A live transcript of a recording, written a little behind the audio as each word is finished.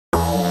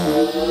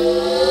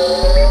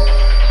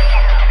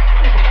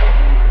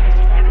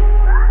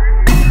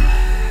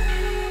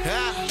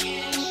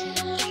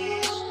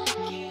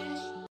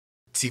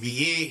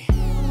TBE.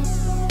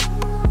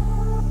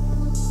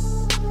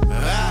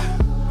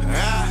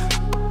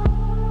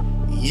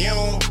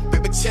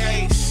 Paper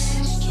chase.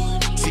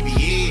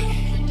 TBE.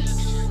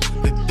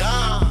 The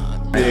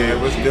Don.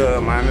 Yeah, what's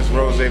good, man? It's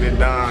Rose the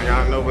Don.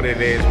 Y'all know what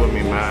it is with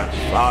me, man.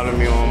 Follow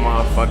me on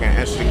my fucking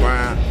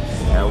Instagram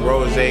at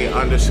Rose_DA_Don.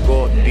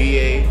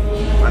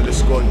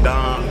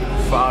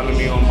 Follow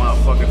me on my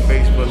fucking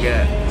Facebook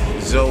at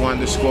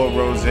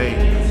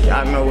Zo_Rose.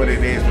 Y'all know what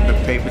it is with the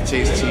Paper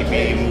Chase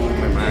TBE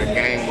movement, man.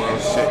 Gang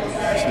world shit.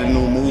 It's the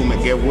new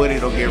movement. Get with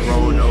it or get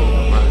rolled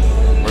over,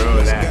 man.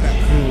 Real that.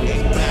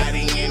 By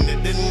the end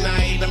of the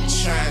night, I'm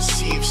trying to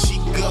see if she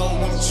go.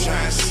 I'm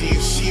trying to see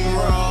if she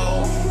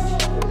roll.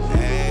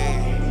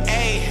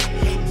 Hey,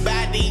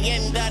 by the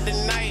end of the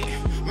night,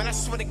 man, I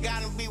swear to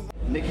God, I'm be.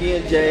 Mickey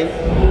and Jay.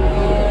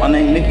 My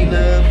name Mickey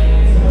Love.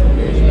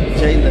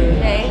 Jay Love.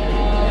 Hey.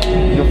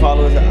 You can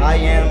follow us at I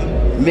am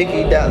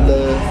Mickey.love.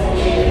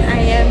 I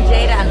am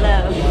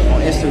J.love.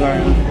 On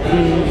Instagram.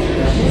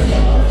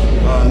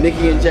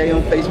 Mickey and Jay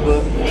on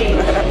Facebook.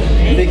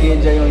 Mickey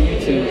and Jay on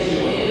YouTube.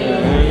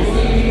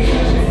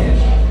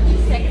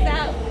 Check us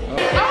out.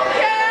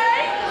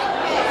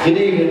 Okay. Good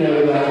evening,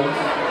 everybody.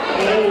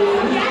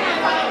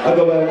 I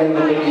go by the name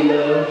of Mickey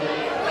Love.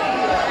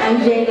 I'm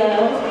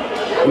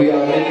J.Love. We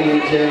are Mickey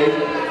and Jay,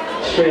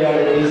 straight out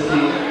of DC.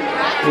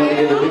 We want to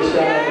give a big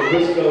shout out to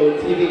Briscoe,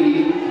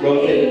 TBE,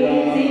 Rotate It On.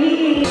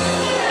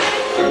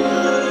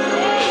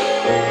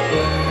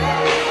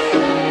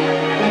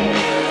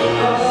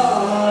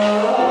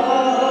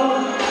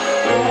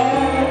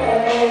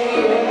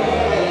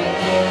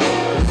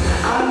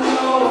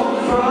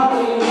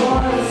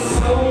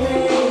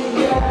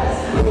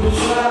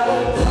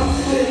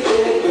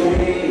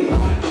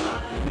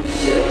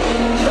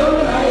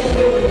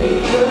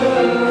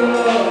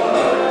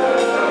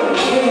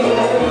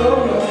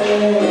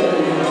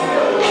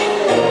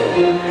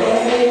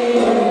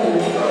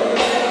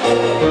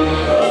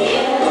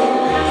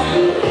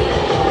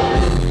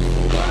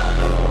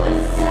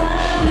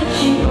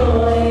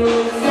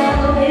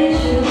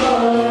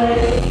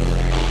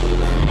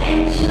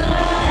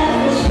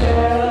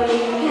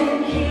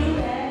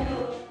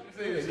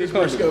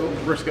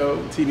 Briscoe,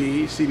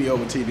 TBE, CD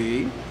over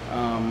TBE. You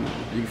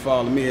can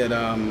follow me at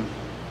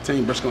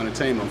Team Briscoe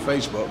Entertainment on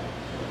Facebook,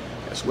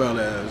 as well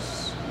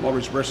as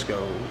Maurice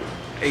Briscoe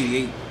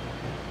 88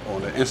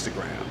 on the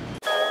Instagram.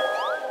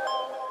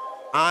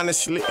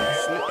 Honestly,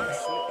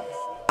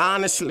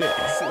 honestly,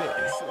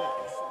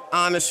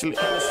 honestly,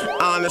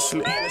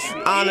 honestly,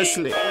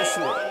 honestly,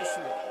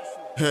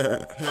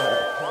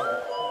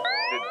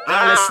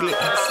 honestly,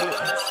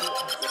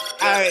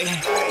 hey,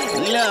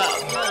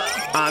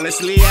 look,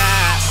 honestly,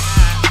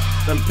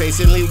 I'm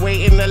patiently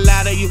waiting a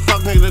lot of you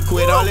fuck niggas to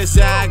quit all this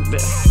acting.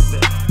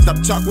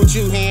 Stop talking what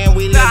you hear and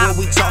we live when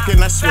we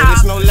talking, I swear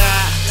there's no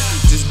lie.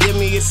 Just give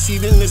me a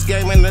seat in this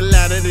game and a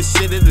lot of this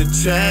shit it'll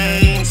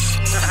change.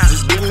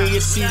 Just give me a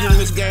seat in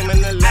this game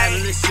and a lot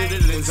of this shit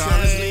it'll change.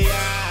 Honestly,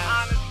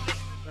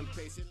 I'm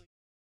patiently.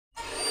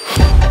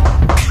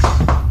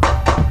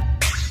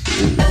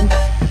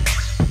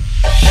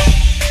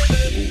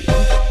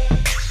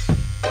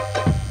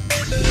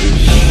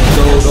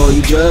 All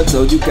you drugs,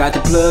 oh you got the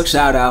plug,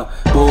 shout out.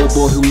 Boy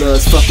who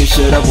loves fucking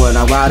shit up when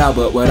I ride out.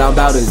 But what I'm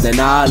about is the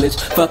knowledge.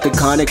 Fuck the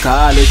Carnegie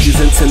College, is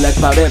intellect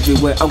about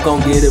everywhere. I'm gon'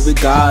 get it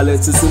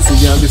regardless. And since the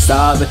youngest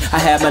starving, I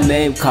had my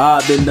name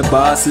carved in the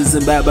bosses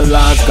in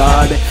Babylon's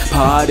garden.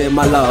 Pardon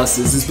my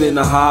losses, it's been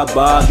a hard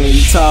bargain.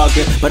 You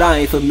talking, but I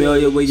ain't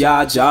familiar with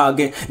y'all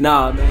jogging.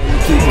 Nah man, you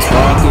keep us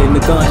walking.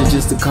 The guns are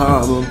just to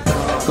calm them.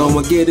 Go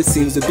and get it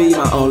seems to be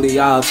my only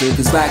option.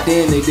 Cause back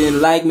then they didn't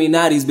like me,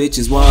 now these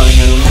bitches want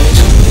him.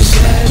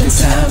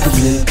 It's time to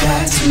flip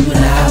back to when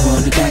I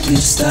wanted that good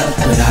stuff,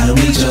 but I don't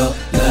need your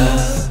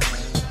love.